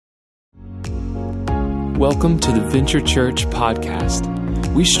Welcome to the Venture Church podcast.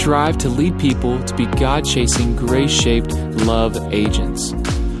 We strive to lead people to be God-chasing, grace-shaped love agents.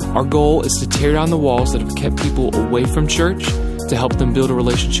 Our goal is to tear down the walls that have kept people away from church to help them build a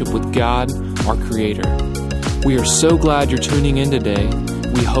relationship with God, our Creator. We are so glad you're tuning in today.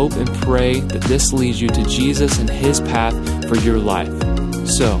 We hope and pray that this leads you to Jesus and His path for your life.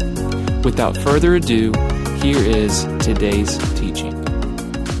 So, without further ado, here is today's teaching.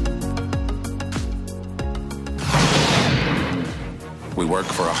 We work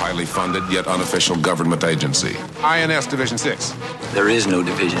for a highly funded yet unofficial government agency. INS Division 6. There is no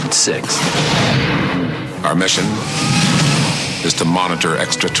Division 6. Our mission is to monitor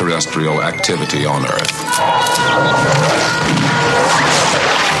extraterrestrial activity on Earth.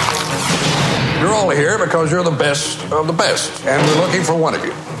 You're all here because you're the best of the best, and we're looking for one of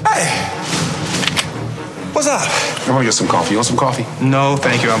you. Hey! What's up? I want to get some coffee. You want some coffee? No,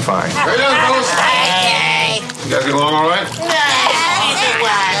 thank you, I'm fine. Hey, fellas. You guys get along all right?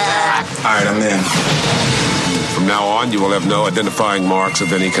 All right, I'm in. From now on, you will have no identifying marks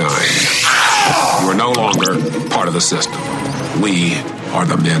of any kind. You are no longer part of the system. We are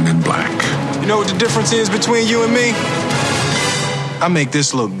the men in black. You know what the difference is between you and me? I make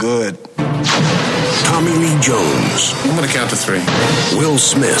this look good. Tommy Lee Jones. I'm going to count to 3. Will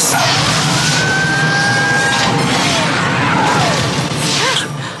Smith.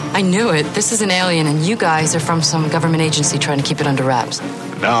 I knew it. This is an alien, and you guys are from some government agency trying to keep it under wraps.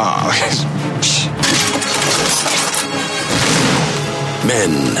 No.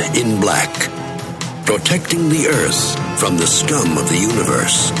 Men in black. Protecting the Earth from the scum of the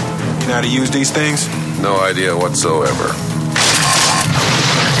universe. You know how to use these things? No idea whatsoever.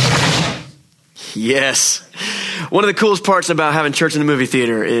 Yes. One of the coolest parts about having church in the movie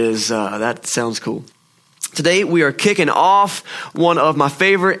theater is that sounds cool. Today, we are kicking off one of my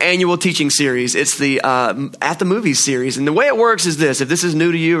favorite annual teaching series. It's the At the Movies series. And the way it works is this. If this is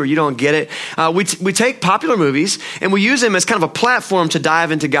new to you or you don't get it, we take popular movies and we use them as kind of a platform to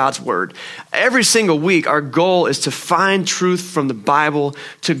dive into God's Word. Every single week, our goal is to find truth from the Bible,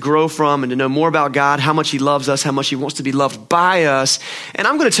 to grow from and to know more about God, how much He loves us, how much He wants to be loved by us. And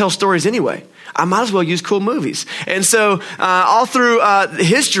I'm going to tell stories anyway. I might as well use cool movies. And so all through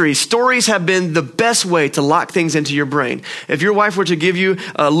history, stories have been the best way to lock things into your brain. If your wife were to give you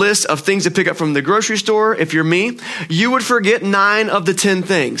a list of things to pick up from the grocery store, if you're me, you would forget 9 of the 10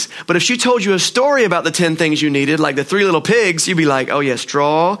 things. But if she told you a story about the 10 things you needed, like the 3 little pigs, you'd be like, oh yeah,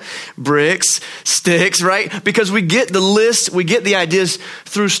 straw, bricks, sticks, right? Because we get the list, we get the ideas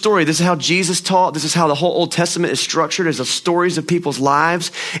through story. This is how Jesus taught. This is how the whole Old Testament is structured, as the stories of people's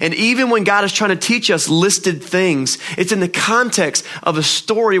lives. And even when God is trying to teach us listed things, it's in the context of a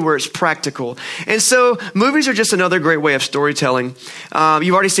story where it's practical. And so movies are just another great way of storytelling.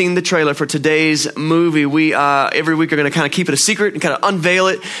 You've already seen the trailer for today's movie. We every week are going to kind of keep it a secret and kind of unveil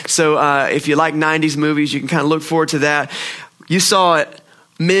it. So if you like 90's movies, you can kind of look forward to that. You saw it,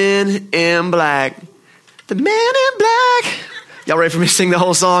 Men in Black. The Men in Black. Y'all ready for me to sing the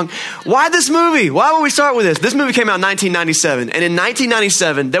whole song? Why this movie? Why would we start with this? This movie came out in 1997. And in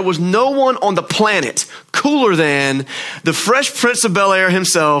 1997, there was no one on the planet cooler than the Fresh Prince of Bel-Air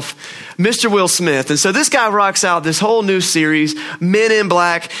himself, Mr. Will Smith. And so this guy rocks out this whole new series, Men in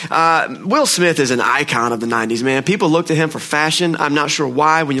Black. Will Smith is an icon of the 90s, man. People looked to him for fashion. I'm not sure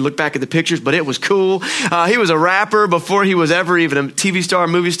why when you look back at the pictures, but it was cool. He was a rapper before he was ever even a TV star,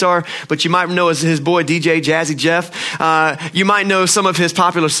 movie star. But you might know as his boy, DJ Jazzy Jeff. You might know some of his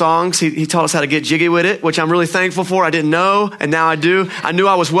popular songs. He taught us how to get jiggy with it, which I'm really thankful for. I didn't know, and now I do. I knew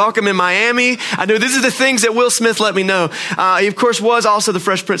I was welcome in Miami. I knew this is the things that Will Smith let me know. He, of course, was also the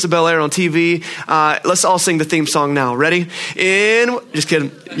Fresh Prince of Bel-Air on TV. Let's all sing the theme song now. Ready? Just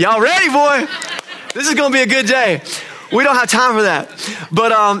kidding. Y'all ready, boy? This is going to be a good day. We don't have time for that. But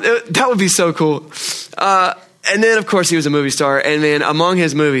that would be so cool. And then, of course, he was a movie star. And then among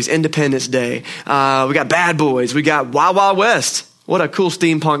his movies, Independence Day. We got Bad Boys. We got Wild Wild West. What a cool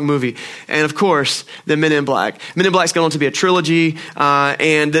steampunk movie. And of course, the Men in Black. Men in Black's going on to be a trilogy.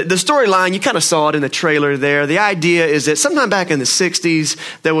 And the storyline, you kind of saw it in the trailer there. The idea is that sometime back in the 60s,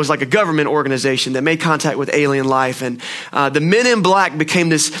 there was like a government organization that made contact with alien life. And the Men in Black became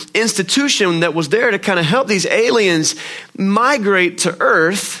this institution that was there to kind of help these aliens migrate to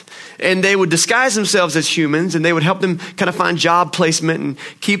Earth. And they would disguise themselves as humans, and they would help them kind of find job placement and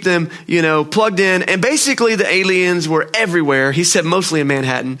keep them, plugged in. And basically the aliens were everywhere. He said mostly in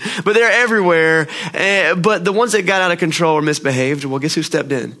Manhattan, but they're everywhere. But the ones that got out of control or misbehaved, well, guess who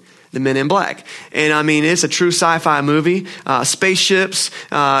stepped in? the Men in Black. And I mean, it's a true sci-fi movie. Spaceships,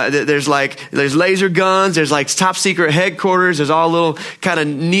 there's laser guns, there's like top secret headquarters, there's all little kind of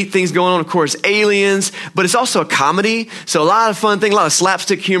neat things going on. Of course, aliens, but it's also a comedy. So a lot of fun things, a lot of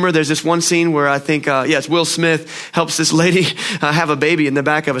slapstick humor. There's this one scene where I think, it's Will Smith helps this lady have a baby in the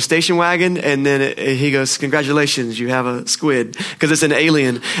back of a station wagon. And then he goes, "Congratulations, you have a squid," because it's an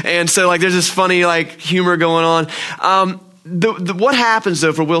alien. And so like, there's this funny like humor going on. What happens,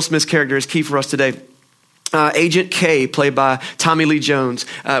 though, for Will Smith's character is key for us today. Agent K, played by Tommy Lee Jones,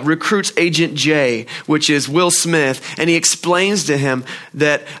 recruits Agent J, which is Will Smith, and he explains to him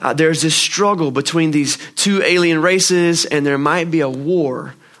that there's this struggle between these two alien races, and there might be a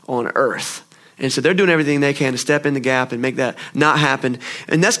war on Earth. And so they're doing everything they can to step in the gap and make that not happen.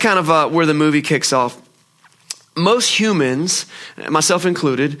 And that's kind of where the movie kicks off. Most humans, myself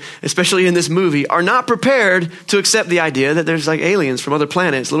included, especially in this movie, are not prepared to accept the idea that there's like aliens from other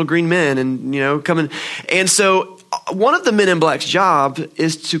planets, little green men, and coming. And so one of the Men in Black's job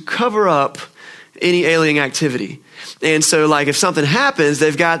is to cover up any alien activity. And so like if something happens,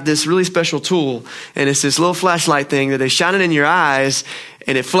 they've got this really special tool, and it's this little flashlight thing that they shine it in your eyes,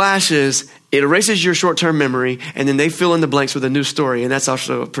 and it flashes. It erases your short-term memory, and then they fill in the blanks with a new story. And that's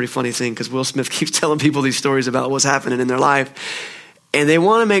also a pretty funny thing, because Will Smith keeps telling people these stories about what's happening in their life. And they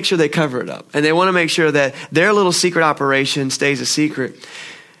want to make sure they cover it up. And they want to make sure that their little secret operation stays a secret.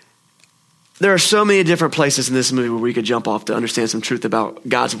 There are so many different places in this movie where we could jump off to understand some truth about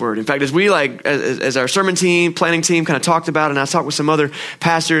God's word. In fact, as we as our sermon team, planning team kind of talked about, and I talked with some other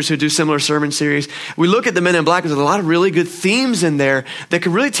pastors who do similar sermon series, we look at the Men in Black, there's a lot of really good themes in there that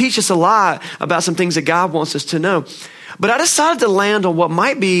could really teach us a lot about some things that God wants us to know. But I decided to land on what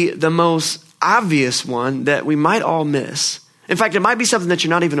might be the most obvious one that we might all miss. In fact, it might be something that you're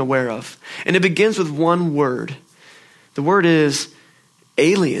not even aware of. And it begins with one word. The word is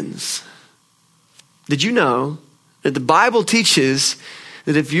aliens. Did you know that the Bible teaches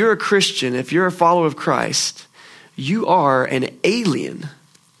that if you're a Christian, if you're a follower of Christ, you are an alien?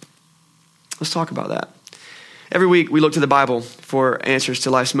 Let's talk about that. Every week we look to the Bible for answers to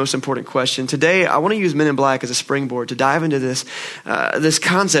life's most important question. Today I want to use Men in Black as a springboard to dive into this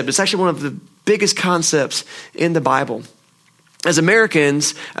concept. It's actually one of the biggest concepts in the Bible. As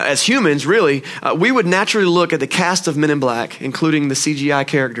Americans, as humans, really, we would naturally look at the cast of Men in Black, including the CGI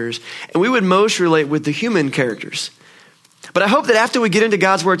characters, and we would most relate with the human characters. But I hope that after we get into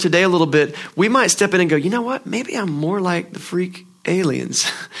God's word today a little bit, we might step in and go, you know what? Maybe I'm more like the freak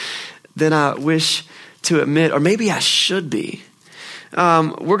aliens than I wish to admit, or maybe I should be.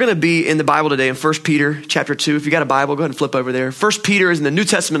 We're going to be in the Bible today in 1 Peter chapter 2. If you got a Bible, go ahead and flip over there. 1 Peter is in the New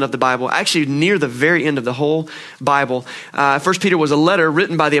Testament of the Bible, actually near the very end of the whole Bible. 1 Peter was a letter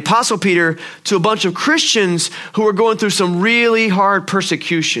written by the Apostle Peter to a bunch of Christians who were going through some really hard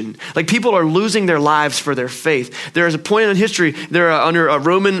persecution. Like people are losing their lives for their faith. There is a point in history, they're under a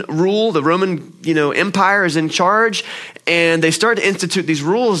Roman rule. The Roman Empire is in charge, and they start to institute these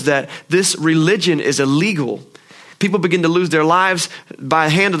rules that this religion is illegal. People begin to lose their lives by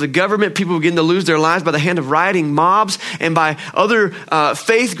the hand of the government. People begin to lose their lives by the hand of rioting mobs and by other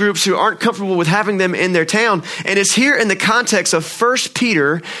faith groups who aren't comfortable with having them in their town. And it's here in the context of 1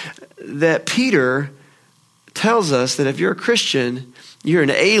 Peter that Peter tells us that if you're a Christian, you're an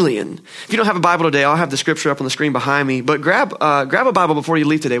alien. If you don't have a Bible today, I'll have the scripture up on the screen behind me. But grab a Bible before you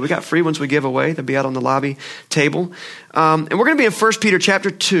leave today. We got free ones we give away. They'll be out on the lobby table. And we're going to be in 1 Peter chapter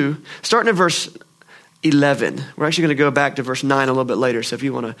 2, starting at verse 11. We're actually going to go back to verse 9 a little bit later. So if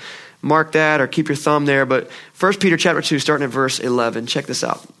you want to mark that or keep your thumb there. But 1 Peter chapter 2, starting at verse 11. Check this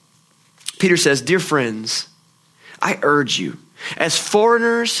out. Peter says, "Dear friends, I urge you as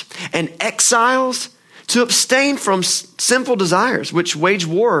foreigners and exiles to abstain from sinful desires which wage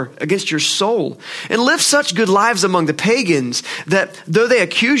war against your soul, and live such good lives among the pagans that though they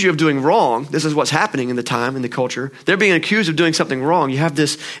accuse you of doing wrong," this is what's happening in the time, in the culture, they're being accused of doing something wrong. You have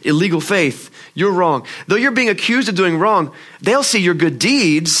this illegal faith. You're wrong. Though you're being accused of doing wrong, they'll see your good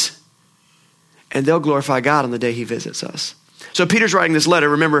deeds and they'll glorify God on the day he visits us. So Peter's writing this letter.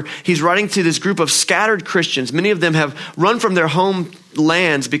 Remember, he's writing to this group of scattered Christians. Many of them have run from their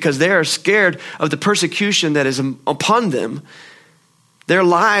homelands because they are scared of the persecution that is upon them. Their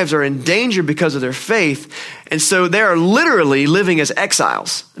lives are in danger because of their faith. And so they are literally living as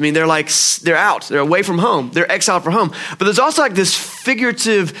exiles. I mean, they're out, they're away from home, they're exiled from home. But there's also like this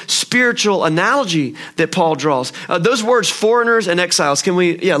figurative spiritual analogy that Paul draws. Those words, foreigners and exiles, can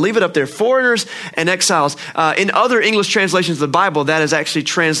we, leave it up there. Foreigners and exiles. In other English translations of the Bible, that is actually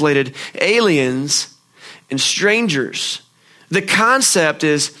translated aliens and strangers. The concept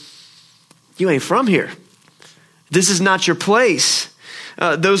is, you ain't from here. This is not your place.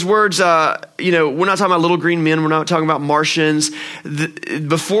 Those words, we're not talking about little green men. We're not talking about Martians.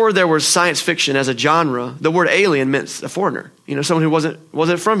 Before there was science fiction as a genre, the word alien meant a foreigner. Someone who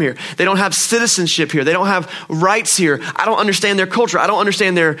wasn't from here. They don't have citizenship here. They don't have rights here. I don't understand their culture. I don't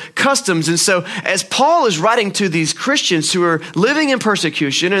understand their customs. And so as Paul is writing to these Christians who are living in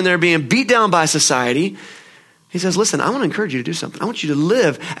persecution and they're being beat down by society, he says, listen, I want to encourage you to do something. I want you to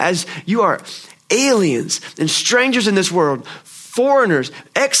live as you are aliens and strangers in this world, foreigners,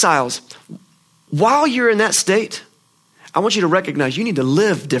 exiles. While you're in that state, I want you to recognize you need to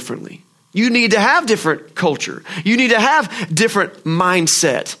live differently. You need to have different culture. You need to have different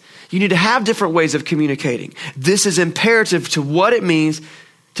mindset. You need to have different ways of communicating. This is imperative to what it means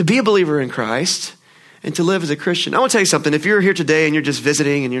to be a believer in Christ and to live as a Christian. I want to tell you something. If you're here today and you're just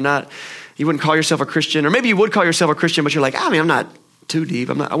visiting and you wouldn't call yourself a Christian, or maybe you would call yourself a Christian, but you're like, I'm not too deep.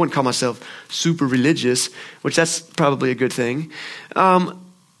 I wouldn't call myself super religious, which that's probably a good thing. I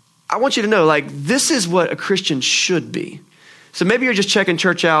want you to know, this is what a Christian should be. So maybe you're just checking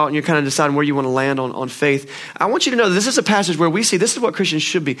church out and you're kind of deciding where you want to land on faith. I want you to know that this is a passage where we see this is what Christians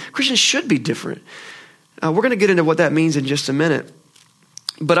should be. Christians should be different. We're going to get into what that means in just a minute.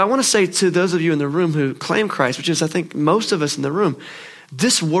 But I want to say to those of you in the room who claim Christ, which is I think most of us in the room,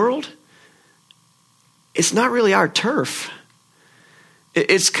 this world, it's not really our turf.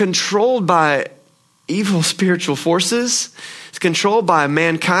 It's controlled by evil spiritual forces. It's controlled by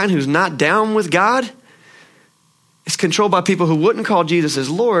mankind who's not down with God. It's controlled by people who wouldn't call Jesus as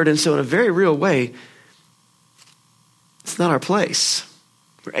Lord. And so in a very real way, it's not our place.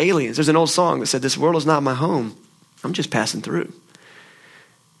 We're aliens. There's an old song that said, this world is not my home. I'm just passing through.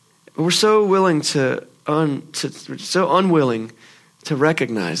 But we're so willing so unwilling to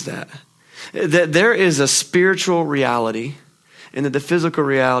recognize that there is a spiritual reality and that the physical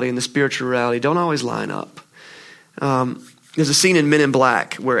reality and the spiritual reality don't always line up. There's a scene in Men in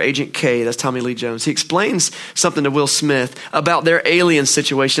Black where Agent K, that's Tommy Lee Jones, he explains something to Will Smith about their alien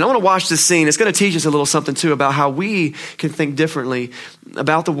situation. I want to watch this scene. It's going to teach us a little something too about how we can think differently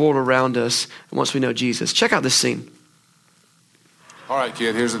about the world around us once we know Jesus. Check out this scene. All right,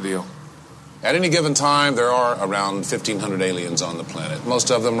 kid, here's the deal. At any given time, there are around 1,500 aliens on the planet.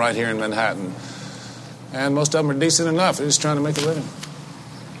 Most of them right here in Manhattan. And most of them are decent enough. They're just trying to make a living.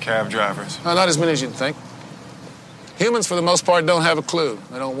 Cab drivers. Not as many as you'd think. Humans, for the most part, don't have a clue.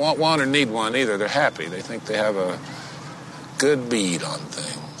 They don't want one or need one either. They're happy. They think they have a good bead on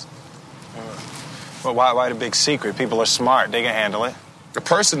things. Well, why the big secret? People are smart. They can handle it. A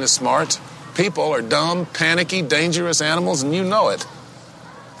person is smart. People are dumb, panicky, dangerous animals, and you know it.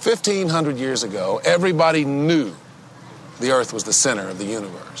 1,500 years ago, everybody knew the Earth was the center of the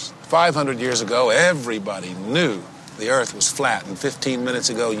universe. 500 years ago, everybody knew the Earth was flat. And 15 minutes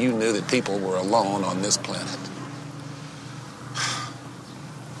ago, you knew that people were alone on this planet.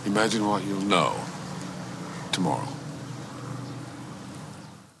 Imagine what you'll know tomorrow.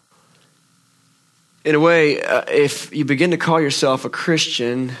 In a way, if you begin to call yourself a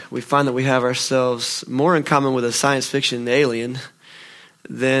Christian, we find that we have ourselves more in common with a science fiction alien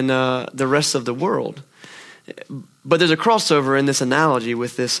than the rest of the world. But there's a crossover in this analogy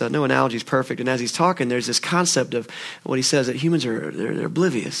with this. No analogy is perfect. And as he's talking, there's this concept of what he says, that humans they're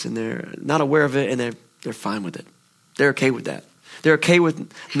oblivious and they're not aware of it, and they're fine with it. They're okay with that. They're okay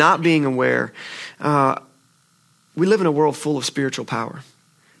with not being aware. We live in a world full of spiritual power.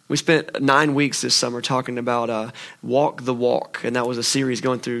 We spent 9 weeks this summer talking about Walk the Walk, and that was a series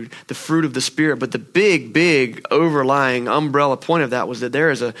going through the fruit of the Spirit. But the big overlying umbrella point of that was that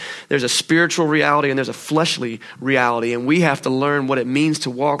there's a spiritual reality and there's a fleshly reality, and we have to learn what it means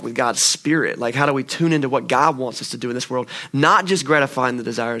to walk with God's Spirit. Like, how do we tune into what God wants us to do in this world? Not just gratifying the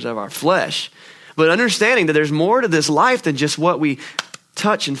desires of our flesh, but understanding that there's more to this life than just what we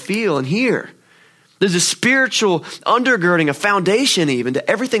touch and feel and hear. There's a spiritual undergirding, a foundation even to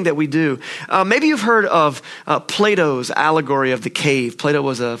everything that we do. Maybe you've heard of Plato's allegory of the cave. Plato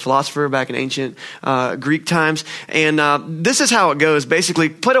was a philosopher back in ancient Greek times. And this is how it goes. Basically,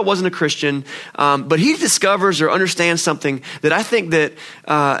 Plato wasn't a Christian, but he discovers or understands something that I think that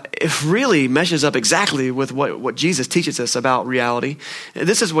it really meshes up exactly with what Jesus teaches us about reality.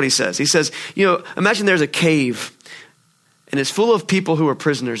 This is what he says. He says, imagine there's a cave. And it's full of people who are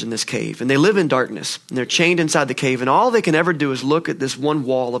prisoners in this cave. And they live in darkness. And they're chained inside the cave. And all they can ever do is look at this one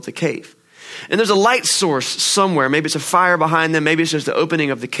wall of the cave. And there's a light source somewhere. Maybe it's a fire behind them. Maybe it's just the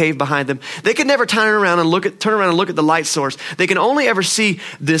opening of the cave behind them. They can never turn around and look at the light source. They can only ever see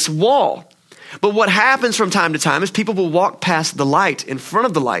this wall. But what happens from time to time is people will walk past the light in front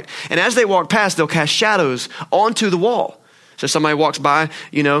of the light. And as they walk past, they'll cast shadows onto the wall. So somebody walks by,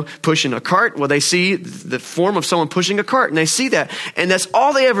 pushing a cart. Well, they see the form of someone pushing a cart, and they see that. And that's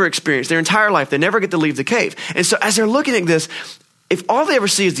all they ever experience their entire life. They never get to leave the cave. And so as they're looking at this, if all they ever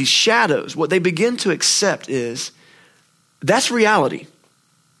see is these shadows, what they begin to accept is that's reality.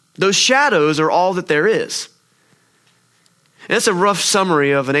 Those shadows are all that there is. And that's a rough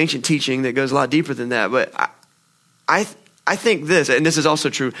summary of an ancient teaching that goes a lot deeper than that. But I think this, and this is also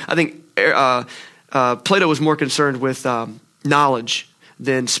true, I think Plato was more concerned with knowledge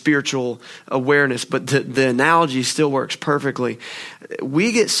than spiritual awareness, but the analogy still works perfectly.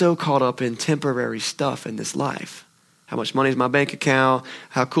 We get so caught up in temporary stuff in this life. How much money is my bank account?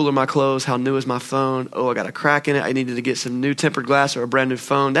 How cool are my clothes? How new is my phone? Oh, I got a crack in it. I needed to get some new tempered glass or a brand new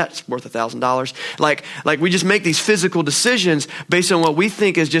phone. That's worth $1,000. Like we just make these physical decisions based on what we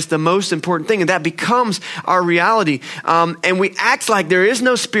think is just the most important thing. And that becomes our reality. And we act like there is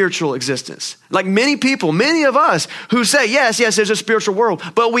no spiritual existence. Like many people, many of us who say, yes, there's a spiritual world,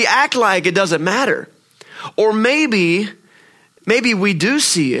 but we act like it doesn't matter. Or maybe we do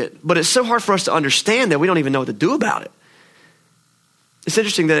see it, but it's so hard for us to understand that we don't even know what to do about it. It's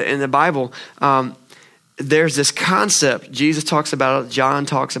interesting that in the Bible, there's this concept. Jesus talks about it. John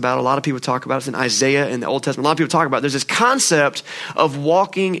talks about it. A lot of people talk about it. It's in Isaiah in the Old Testament. A lot of people talk about it. There's this concept of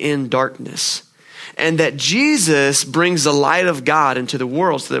walking in darkness, and that Jesus brings the light of God into the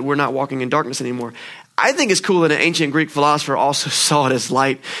world so that we're not walking in darkness anymore. I think it's cool that an ancient Greek philosopher also saw it as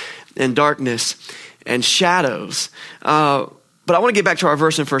light and darkness and shadows. But I want to get back to our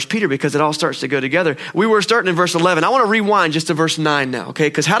verse in 1 Peter because it all starts to go together. We were starting in verse 11. I want to rewind just to verse 9 now, okay?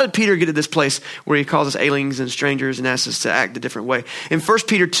 Because how did Peter get to this place where he calls us aliens and strangers and asks us to act a different way? In 1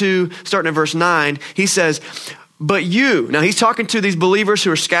 Peter 2, starting in verse 9, he says, but you, now he's talking to these believers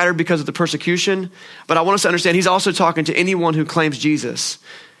who are scattered because of the persecution, but I want us to understand he's also talking to anyone who claims Jesus.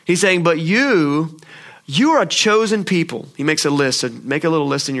 He's saying, but you are a chosen people. He makes a list, so make a little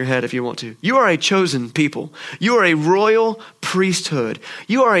list in your head if you want to. You are a chosen people. You are a royal priesthood.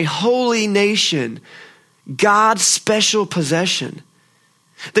 You are a holy nation, God's special possession,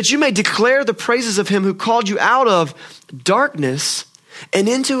 that you may declare the praises of him who called you out of darkness and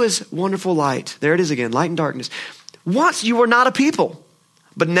into his wonderful light. There it is again, light and darkness. Once you were not a people,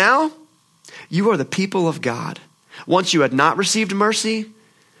 but now you are the people of God. Once you had not received mercy,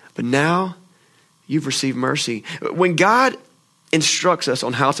 but now you've received mercy. When God instructs us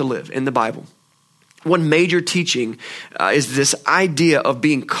on how to live in the Bible, one major teaching is this idea of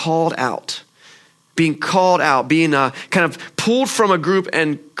being called out. Being called out, being kind of pulled from a group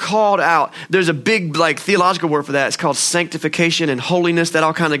and called out. There's a big theological word for that. It's called sanctification and holiness. That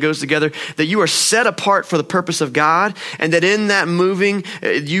all kind of goes together. That you are set apart for the purpose of God, and that in that moving,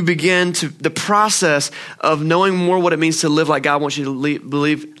 you begin the process of knowing more what it means to live like God wants you to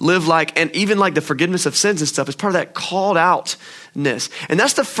live like, and even like the forgiveness of sins and stuff is part of that called outness. And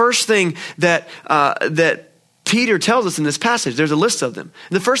that's the first thing that Peter tells us in this passage. There's a list of them.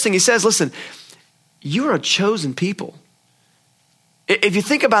 And the first thing he says, listen, you are a chosen people. If you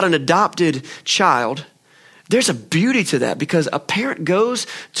think about an adopted child, there's a beauty to that because a parent goes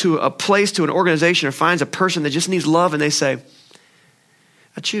to a place, to an organization, or finds a person that just needs love, and they say,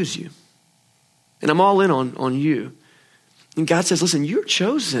 I choose you. And I'm all in on you. And God says, listen, you're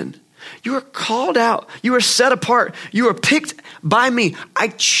chosen. You are called out. You are set apart. You are picked by me. I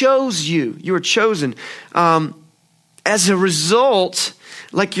chose you. You are chosen. As a result,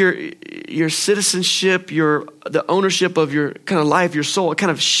 like your citizenship, the ownership of your kind of life, your soul, it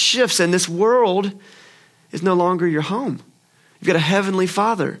kind of shifts, and this world is no longer your home. You've got a heavenly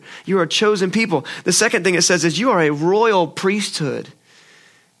Father. You are a chosen people. The second thing it says is you are a royal priesthood.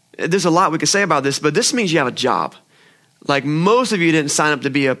 There's a lot we could say about this, but this means you have a job. Like most of you didn't sign up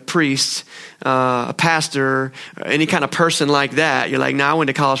to be a priest, a pastor, or any kind of person like that. You're like, I went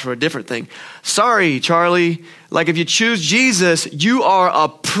to college for a different thing. Sorry, Charlie. Like if you choose Jesus, you are a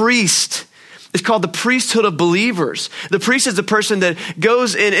priest. It's called the priesthood of believers. The priest is the person that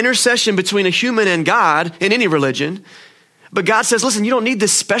goes in intercession between a human and God in any religion. But God says, listen, you don't need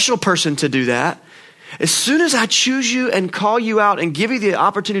this special person to do that. As soon as I choose you and call you out and give you the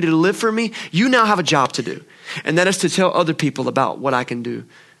opportunity to live for me, you now have a job to do. And that is to tell other people about what I can do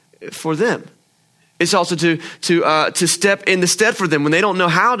for them. It's also to step in the stead for them when they don't know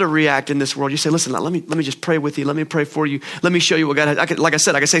how to react in this world. You say, listen, let me just pray with you. Let me pray for you. Let me show you what God has. Like I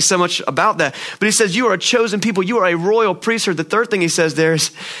said, I can say so much about that. But he says, you are a chosen people. You are a royal priesthood. The third thing he says there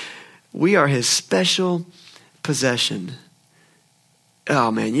is, we are his special possession.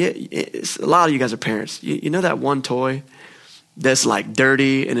 Oh man, a lot of you guys are parents. You know that one toy that's like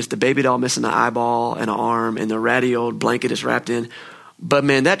dirty and it's the baby doll missing an eyeball and an arm and the ratty old blanket is wrapped in. But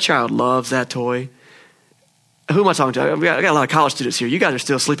man, that child loves that toy. Who am I talking to? I got a lot of college students here. You guys are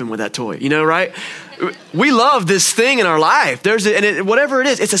still sleeping with that toy, right? We love this thing in our life. Whatever it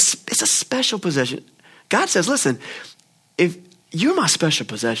is, it's a special possession. God says, listen, if you're my special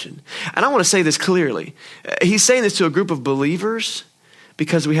possession, and I want to say this clearly. He's saying this to a group of believers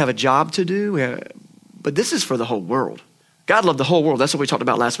because we have a job to do, but this is for the whole world. God loved the whole world. That's what we talked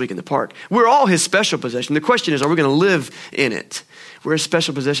about last week in the park. We're all his special possession. The question is, are we going to live in it? We're a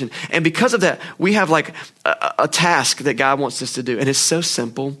special possession. And because of that, we have like a task that God wants us to do. And it's so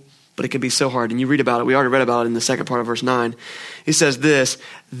simple, but it can be so hard. And you read about it. We already read about it in the second part of verse 9. He says this,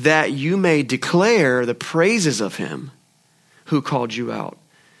 that you may declare the praises of him who called you out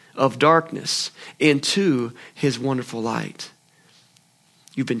of darkness into his wonderful light.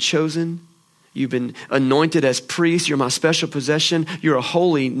 You've been chosen. You've been anointed as priests. You're my special possession. You're a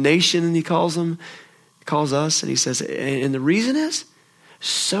holy nation, and he calls us, and he says, and the reason is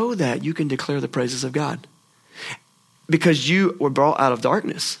so that you can declare the praises of God. Because you were brought out of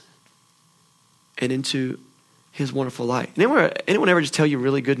darkness and into his wonderful light. Anyone ever just tell you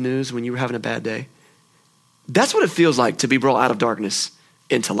really good news when you were having a bad day? That's what it feels like to be brought out of darkness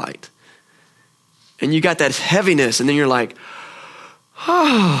into light. And you got that heaviness, and then you're like,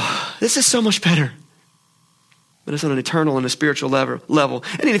 oh, this is so much better. But it's on an eternal and a spiritual level.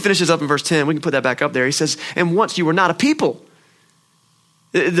 And he finishes up in verse 10. We can put that back up there. He says, and once you were not a people.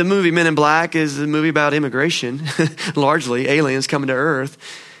 The movie Men in Black is a movie about immigration, largely aliens coming to earth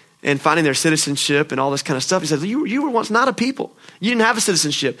and finding their citizenship and all this kind of stuff. He says, you were once not a people. You didn't have a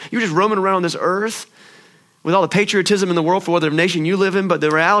citizenship. You were just roaming around on this earth with all the patriotism in the world for whatever nation you live in. But the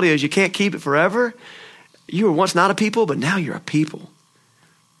reality is you can't keep it forever. You were once not a people, but now you're a people.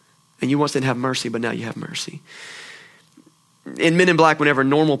 And you once didn't have mercy, but now you have mercy. In Men in Black, whenever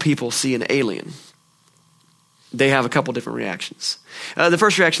normal people see an alien, they have a couple different reactions. The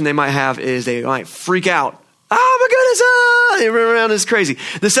first reaction they might have is they might freak out. Oh my goodness, they run around as crazy.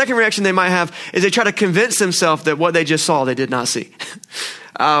 The second reaction they might have is they try to convince themselves that what they just saw, they did not see.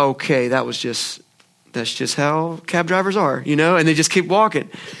 Okay, that's just how cab drivers are, and they just keep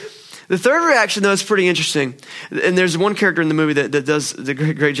walking. The third reaction, though, is pretty interesting. And there's one character in the movie that does the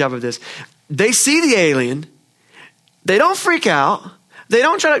great job of this. They see the alien. They don't freak out. They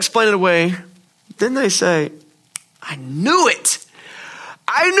don't try to explain it away. Then they say, I knew it.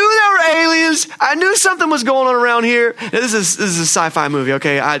 I knew there were aliens. I knew something was going on around here. Now, this is a sci-fi movie,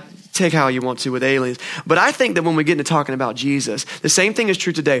 okay? I take how you want to with aliens. But I think that when we get into talking about Jesus, the same thing is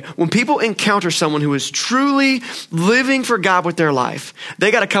true today. When people encounter someone who is truly living for God with their life,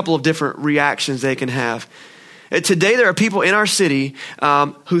 they got a couple of different reactions they can have. Today, there are people in our city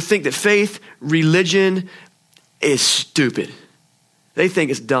who think that faith, religion is stupid. They think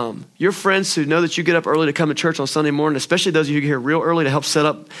it's dumb. Your friends who know that you get up early to come to church on Sunday morning, especially those of you who get here real early to help set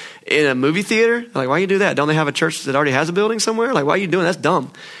up in a movie theater, like, why you do that? Don't they have a church that already has a building somewhere? Like, why are you doing that? That's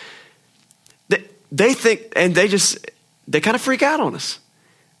dumb. They think, and they kind of freak out on us.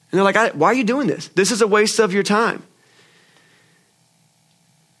 And they're like, why are you doing this? This is a waste of your time.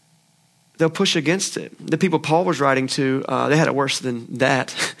 They'll push against it. The people Paul was writing to, they had it worse than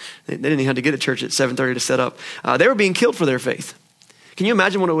that. They didn't even have to get to church at 7:30 to set up. They were being killed for their faith. Can you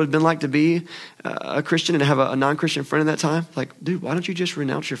imagine what it would have been like to be a Christian and have a non-Christian friend at that time? Like, dude, why don't you just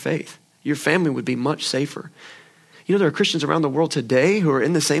renounce your faith? Your family would be much safer. There are Christians around the world today who are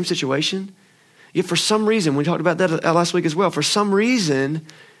in the same situation. Yet for some reason, we talked about that last week as well, for some reason,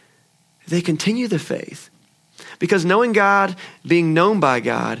 they continue the faith. Because knowing God, being known by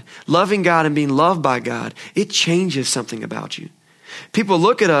God, loving God and being loved by God, it changes something about you. People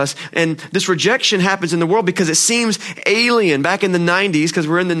look at us, and this rejection happens in the world because it seems alien. Back in the 90s, because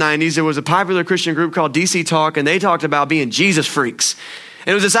we're in the 90s, there was a popular Christian group called DC Talk, and they talked about being Jesus freaks. And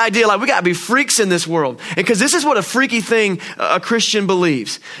it was this idea like we got to be freaks in this world. And because this is what a freaky thing a Christian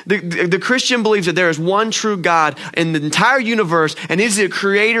believes. The Christian believes that there is one true God in the entire universe, and he's the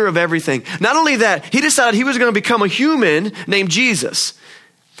creator of everything. Not only that, he decided he was going to become a human named Jesus,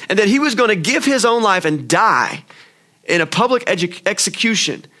 and that he was going to give his own life and die in a public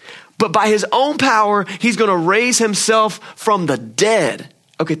execution. But by his own power, he's going to raise himself from the dead.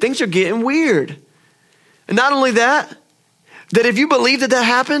 Okay, things are getting weird. And not only that if you believe that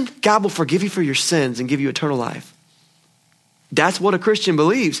happened, God will forgive you for your sins and give you eternal life. That's what a Christian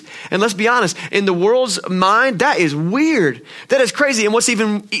believes. And let's be honest, in the world's mind, that is weird. That is crazy. And what's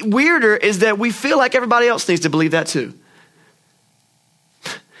even weirder is that we feel like everybody else needs to believe that too.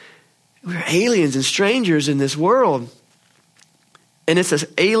 We're aliens and strangers in this world. And it's this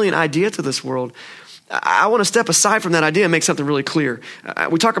alien idea to this world. I want to step aside from that idea and make something really clear.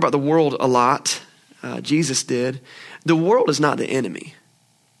 We talk about the world a lot. Jesus did. The world is not the enemy.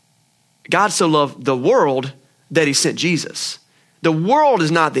 God so loved the world that he sent Jesus. The world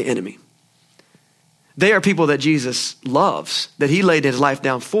is not the enemy. They are people that Jesus loves, that he laid his life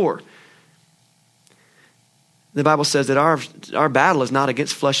down for. The Bible says that our battle is not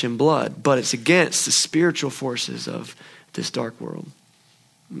against flesh and blood, but it's against the spiritual forces of this dark world.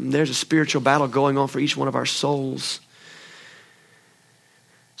 There's a spiritual battle going on for each one of our souls.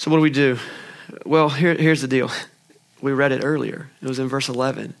 So what do we do? Well, here's the deal. We read it earlier. It was in verse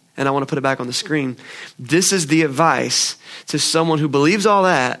 11. And I want to put it back on the screen. This is the advice to someone who believes all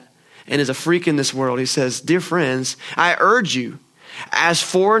that and is a freak in this world. He says, dear friends, I urge you as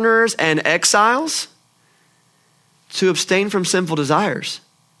foreigners and exiles to abstain from sinful desires,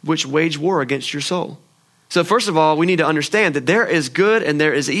 which wage war against your soul. So first of all, we need to understand that there is good and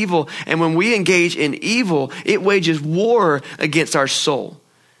there is evil. And when we engage in evil, it wages war against our soul.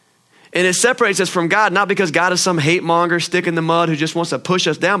 And it separates us from God, not because God is some hate monger, stick in the mud who just wants to push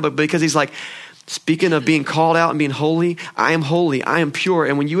us down, but because he's like, speaking of being called out and being holy, I am pure.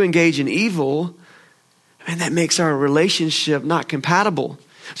 And when you engage in evil, man, that makes our relationship not compatible.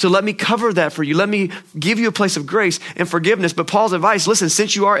 So let me cover that for you. Let me give you a place of grace and forgiveness. But Paul's advice, listen,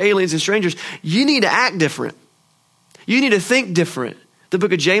 since you are aliens and strangers, you need to act different. You need to think different. The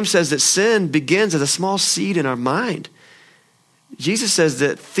book of James says that sin begins as a small seed in our mind. Jesus says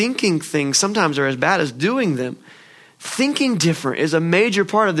that thinking things sometimes are as bad as doing them. Thinking different is a major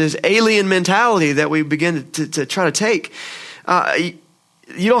part of this alien mentality that we begin to try to take.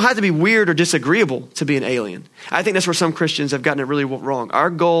 You don't have to be weird or disagreeable to be an alien. I think that's where some Christians have gotten it really wrong. Our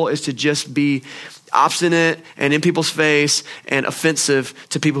goal is to just be obstinate and in people's face and offensive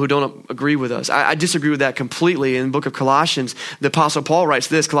to people who don't agree with us. I disagree with that completely. In the book of Colossians, the Apostle Paul writes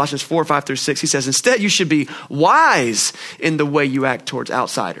this, Colossians 4, 5 through 6. He says, instead, you should be wise in the way you act towards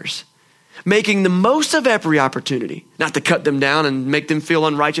outsiders, making the most of every opportunity, not to cut them down and make them feel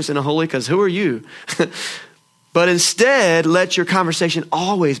unrighteous and unholy, because who are you? But instead, let your conversation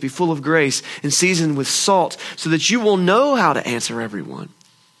always be full of grace and seasoned with salt so that you will know how to answer everyone.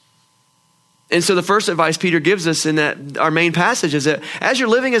 And so the first advice Peter gives us in that our main passage is that as you're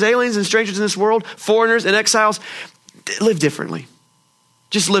living as aliens and strangers in this world, foreigners and exiles, live differently.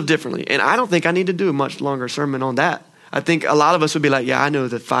 Just live differently. And I don't think I need to do a much longer sermon on that. I think a lot of us would be like, yeah, I know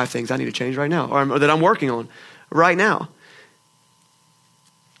the 5 things I need to change right now or that I'm working on right now.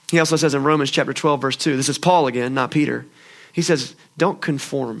 He also says in Romans chapter 12, verse 2, this is Paul again, not Peter. He says, don't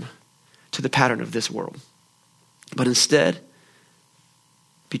conform to the pattern of this world, but instead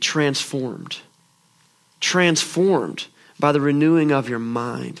be transformed by the renewing of your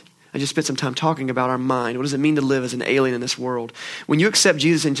mind. I just spent some time talking about our mind. What does it mean to live as an alien in this world? When you accept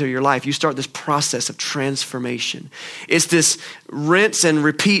Jesus into your life, you start this process of transformation. It's this rinse and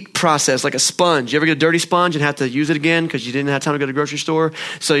repeat process, like a sponge. You ever get a dirty sponge and have to use it again because you didn't have time to go to the grocery store?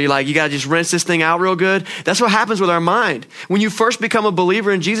 So you got to just rinse this thing out real good. That's what happens with our mind. When you first become a believer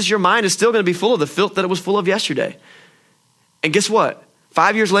in Jesus, your mind is still going to be full of the filth that it was full of yesterday. And guess what?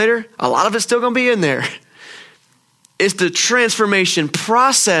 5 years later, a lot of it's still going to be in there. It's the transformation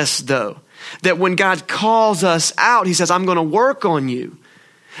process, though, that when God calls us out, he says, I'm going to work on you.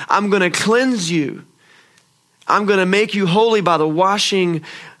 I'm going to cleanse you. I'm going to make you holy by the washing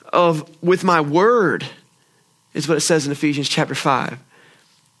with my word, is what it says in Ephesians chapter 5.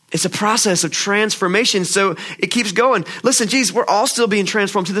 It's a process of transformation. So it keeps going. Listen, Jesus, we're all still being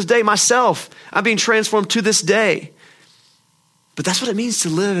transformed to this day. Myself, I'm being transformed to this day. But that's what it means to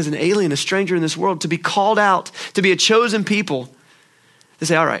live as an alien, a stranger in this world, to be called out, to be a chosen people. They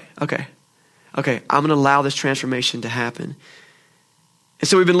say, all right, okay, I'm going to allow this transformation to happen. And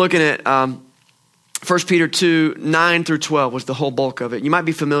so we've been looking at 1 Peter 2, 9 through 12 was the whole bulk of it. You might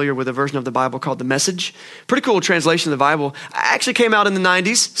be familiar with a version of the Bible called The Message. Pretty cool translation of the Bible. Actually came out in the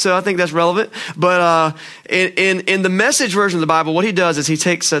 90s, so I think that's relevant. But in the Message version of the Bible, what he does is he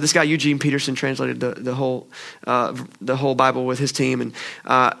takes, this guy Eugene Peterson translated the whole Bible with his team.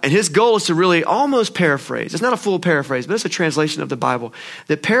 And his goal is to really almost paraphrase. It's not a full paraphrase, but it's a translation of the Bible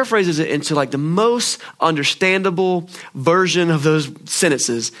that paraphrases it into like the most understandable version of those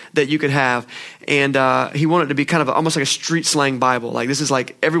sentences that you could have. And he wanted it to be kind of almost like a street slang Bible. Like this is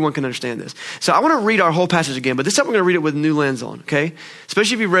like everyone can understand this. So I want to read our whole passage again, but this time we're going to read it with a new lens on, okay?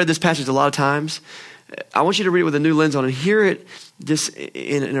 Especially if you've read this passage a lot of times. I want you to read it with a new lens on and hear it just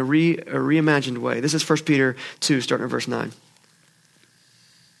in a reimagined way. This is 1 Peter 2, starting at verse 9.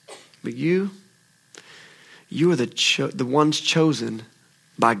 But you are the ones chosen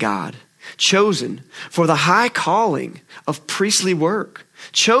by God, chosen for the high calling of priestly work,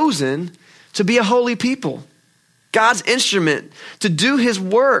 chosen to be a holy people, God's instrument to do his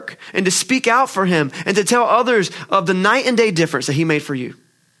work and to speak out for him and to tell others of the night and day difference that he made for you.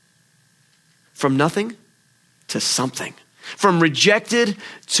 From nothing to something. From rejected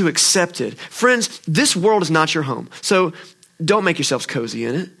to accepted. Friends, this world is not your home. So don't make yourselves cozy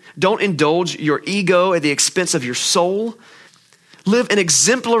in it. Don't indulge your ego at the expense of your soul. Live an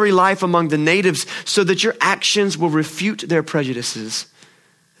exemplary life among the natives so that your actions will refute their prejudices.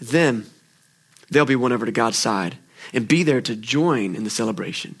 Then they'll be won over to God's side and be there to join in the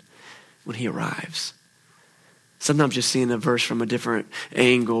celebration when he arrives. Sometimes just seeing a verse from a different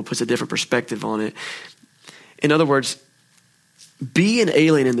angle puts a different perspective on it. In other words, be an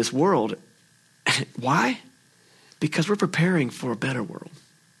alien in this world. Why? Because we're preparing for a better world.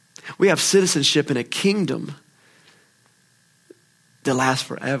 We have citizenship in a kingdom that lasts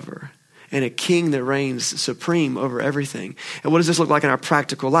forever and a king that reigns supreme over everything. And what does this look like in our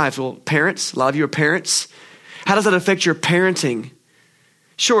practical lives? Well, parents, a lot of you are parents. How does that affect your parenting?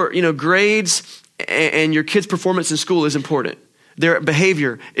 Sure, grades and your kids' performance in school is important. Their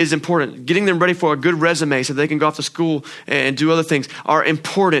behavior is important. Getting them ready for a good resume so they can go off to school and do other things are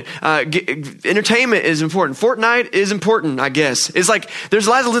important. Entertainment is important. Fortnite is important, I guess. It's like there's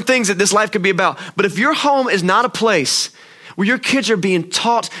lots of things that this life could be about. But if your home is not a place where your kids are being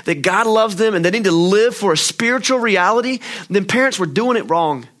taught that God loves them and they need to live for a spiritual reality, then parents were doing it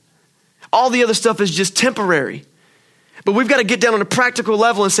wrong. All the other stuff is just temporary. But we've got to get down on a practical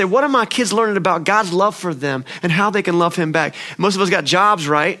level and say, what are my kids learning about God's love for them and how they can love him back? Most of us got jobs,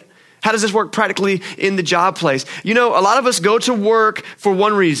 right? How does this work practically in the job place? A lot of us go to work for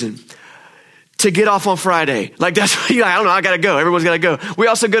one reason, to get off on Friday. Like that's, I don't know, I got to go. Everyone's got to go. We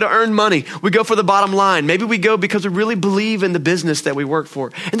also go to earn money. We go for the bottom line. Maybe we go because we really believe in the business that we work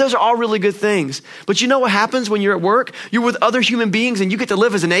for. And those are all really good things. But you know what happens when you're at work? You're with other human beings and you get to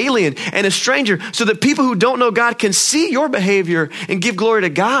live as an alien and a stranger so that people who don't know God can see your behavior and give glory to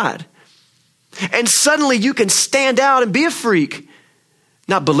God. And suddenly you can stand out and be a freak.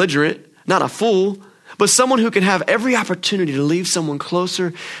 Not belligerent, not a fool, but someone who can have every opportunity to lead someone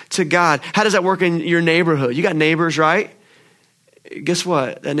closer to God. How does that work in your neighborhood? You got neighbors, right? Guess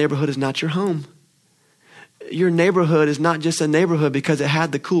what? That neighborhood is not your home. Your neighborhood is not just a neighborhood because it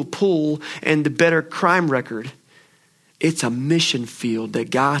had the cool pool and the better crime record. It's a mission field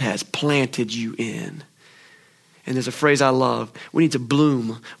that God has planted you in. And there's a phrase I love. We need to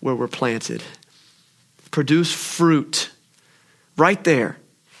bloom where we're planted. Produce fruit right there.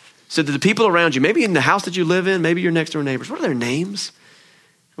 So that the people around you, maybe in the house that you live in, maybe your next door neighbors, what are their names?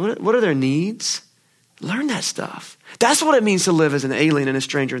 What are their needs? Learn that stuff. That's what it means to live as an alien and a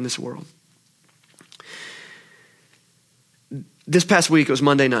stranger in this world. This past week, it was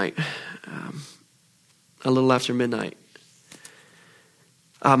Monday night, a little after midnight.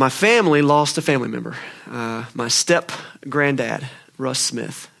 My family lost a family member. My step-granddad, Russ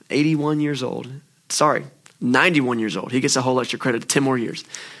Smith, 81 years old. 91 years old. He gets a whole extra credit, 10 more years.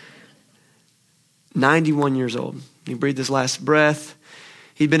 91 years old. He breathed his last breath.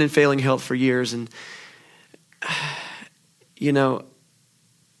 He'd been in failing health for years. And,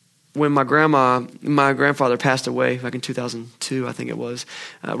 when my grandfather passed away back in 2002, I think it was,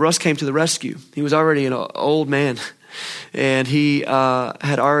 Russ came to the rescue. He was already an old man. And he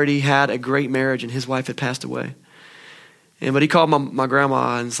had already had a great marriage and his wife had passed away. But he called my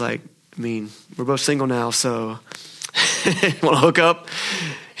grandma and was like, we're both single now, so want to hook up?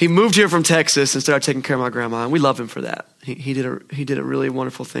 He moved here from Texas and started taking care of my grandma, and we love him for that. He did a really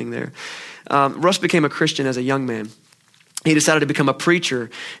wonderful thing there. Russ became a Christian as a young man. He decided to become a preacher.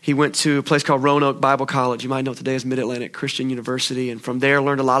 He went to a place called Roanoke Bible College. You might know today as Mid-Atlantic Christian University. And from there,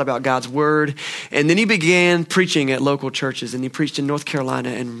 learned a lot about God's word. And then he began preaching at local churches. And he preached in North Carolina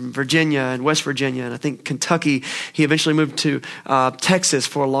and Virginia and West Virginia. And I think Kentucky. He eventually moved to Texas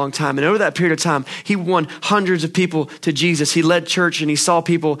for a long time. And over that period of time, he won hundreds of people to Jesus. He led church and he saw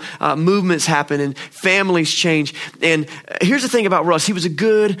people, movements happen and families change. And here's the thing about Russ. He was a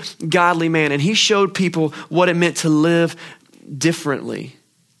good, godly man. And he showed people what it meant to live differently.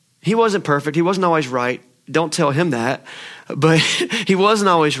 He wasn't perfect. He wasn't always right. Don't tell him that. But he wasn't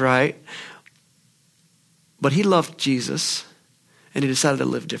always right. But he loved Jesus and he decided to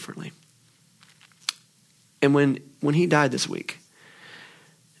live differently. And when he died this week,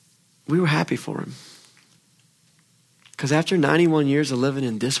 we were happy for him. Because after 91 years of living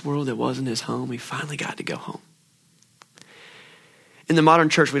in this world that wasn't his home, he finally got to go home. In the modern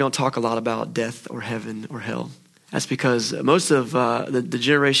church, we don't talk a lot about death or heaven or hell. That's because most of the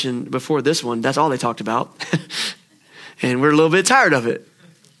generation before this one, that's all they talked about. And we're a little bit tired of it.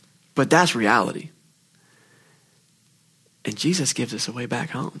 But that's reality. And Jesus gives us a way back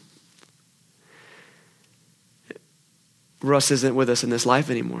home. Russ isn't with us in this life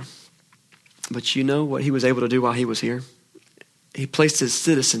anymore. But you know what he was able to do while he was here? He placed his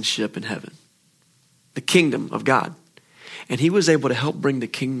citizenship in heaven. the kingdom of God. And he was able to help bring the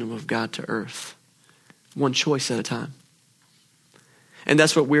kingdom of God to earth, one choice at a time. And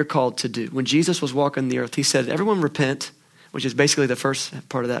that's what we're called to do. When Jesus was walking the earth, he said, everyone repent, which is basically the first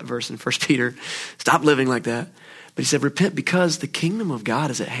part of that verse in 1 Peter. Stop living like that. But he said, repent because the kingdom of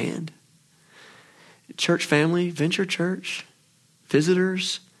God is at hand. Church family, Venture Church,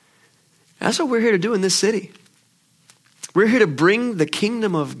 visitors. That's what we're here to do in this city. We're here to bring the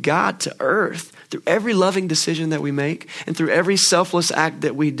kingdom of God to earth through every loving decision that we make and through every selfless act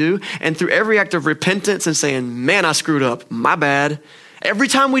that we do and through every act of repentance and saying, man, I screwed up. My bad. Every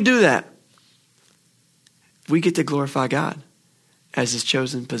time we do that, we get to glorify God as his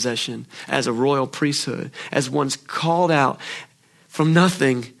chosen possession, as a royal priesthood, as one's called out from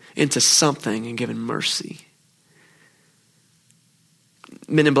nothing into something and given mercy.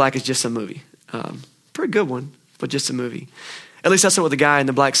 Men in Black is just a movie. Pretty good one, but just a movie. At least that's what the guy in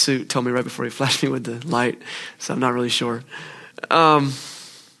the black suit told me right before he flashed me with the light, so I'm not really sure. But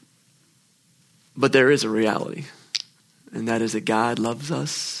there is a reality, and that is that God loves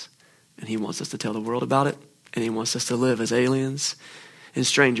us, and he wants us to tell the world about it, and he wants us to live as aliens and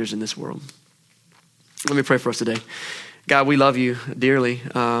strangers in this world. Let me pray for us today. God, we love you dearly,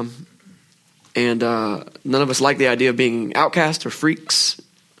 and none of us like the idea of being outcasts or freaks.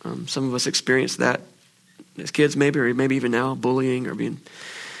 Some of us experience that as kids maybe, or maybe even now, bullying or being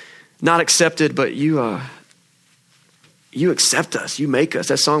not accepted, but you accept us, you make us.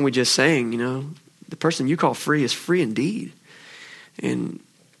 That song we just sang, the person you call free is free indeed. And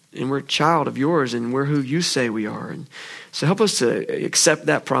we're a child of yours, and we're who you say we are. And so help us to accept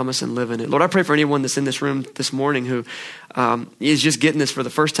that promise and live in it. Lord, I pray for anyone that's in this room this morning who is just getting this for the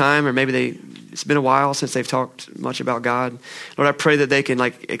first time, or maybe it's been a while since they've talked much about God. Lord, I pray that they can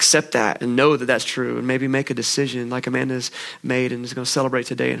accept that and know that that's true, and maybe make a decision like Amanda's made and is going to celebrate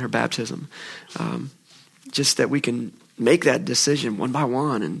today in her baptism. Just that we can make that decision one by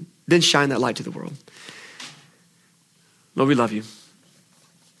one and then shine that light to the world. Lord, we love you.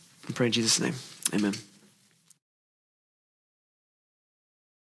 I pray in Jesus' name. Amen.